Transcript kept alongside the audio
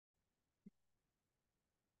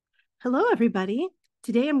Hello, everybody.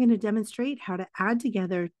 Today I'm going to demonstrate how to add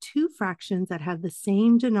together two fractions that have the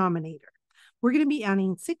same denominator. We're going to be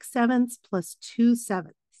adding 6/7 plus 2/7.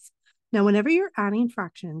 Now, whenever you're adding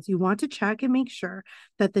fractions, you want to check and make sure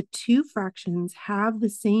that the two fractions have the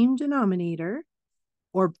same denominator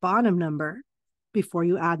or bottom number before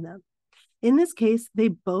you add them. In this case, they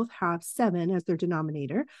both have 7 as their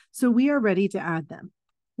denominator, so we are ready to add them.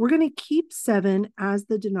 We're going to keep 7 as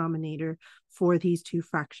the denominator for these two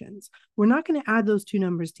fractions. We're not going to add those two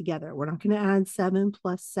numbers together. We're not going to add 7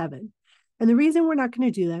 plus 7. And the reason we're not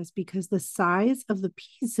going to do that is because the size of the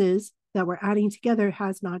pieces that we're adding together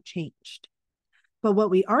has not changed. But what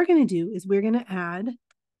we are going to do is we're going to add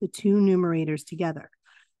the two numerators together.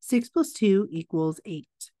 6 plus 2 equals 8.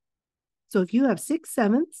 So if you have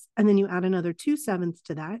 6/7 and then you add another 2/7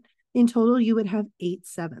 to that, in total you would have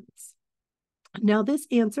 8/7. Now this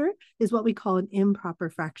answer is what we call an improper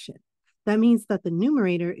fraction. That means that the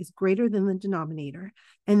numerator is greater than the denominator,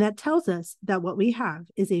 and that tells us that what we have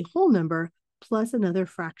is a whole number plus another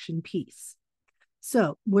fraction piece.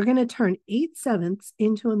 So we're going to turn 8/7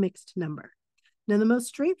 into a mixed number. Now, the most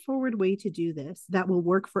straightforward way to do this that will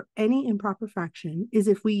work for any improper fraction is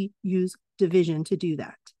if we use division to do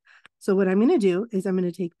that. So what I'm going to do is I'm going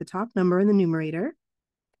to take the top number in the numerator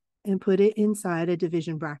and put it inside a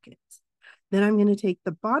division bracket. Then I'm going to take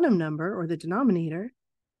the bottom number or the denominator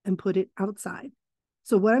and put it outside.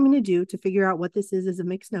 So what I'm going to do to figure out what this is as a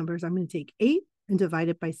mixed number is I'm going to take 8 and divide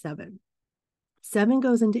it by 7. 7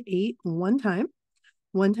 goes into 8 one time.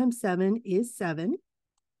 1 times 7 is 7.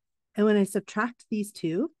 And when I subtract these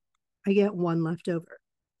two, I get 1 left over.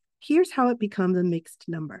 Here's how it becomes a mixed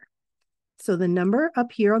number. So the number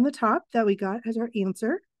up here on the top that we got as our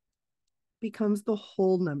answer becomes the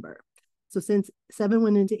whole number. So since 7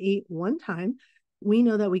 went into 8 one time, we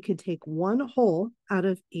know that we could take 1 whole out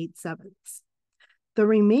of 8/7. The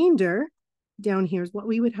remainder down here is what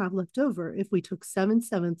we would have left over if we took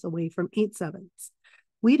 7/7 away from 8/7.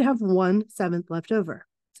 We'd have 1/7 left over.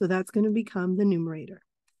 So that's going to become the numerator.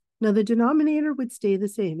 Now the denominator would stay the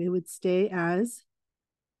same. It would stay as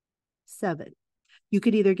 7. You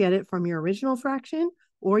could either get it from your original fraction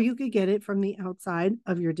or you could get it from the outside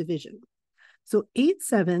of your division. So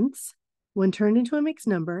 8/7, when turned into a mixed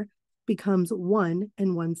number, becomes 1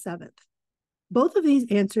 and 1/7. Both of these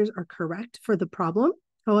answers are correct for the problem.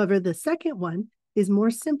 However, the second one is more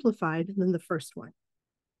simplified than the first one.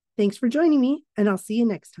 Thanks for joining me, and I'll see you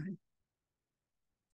next time.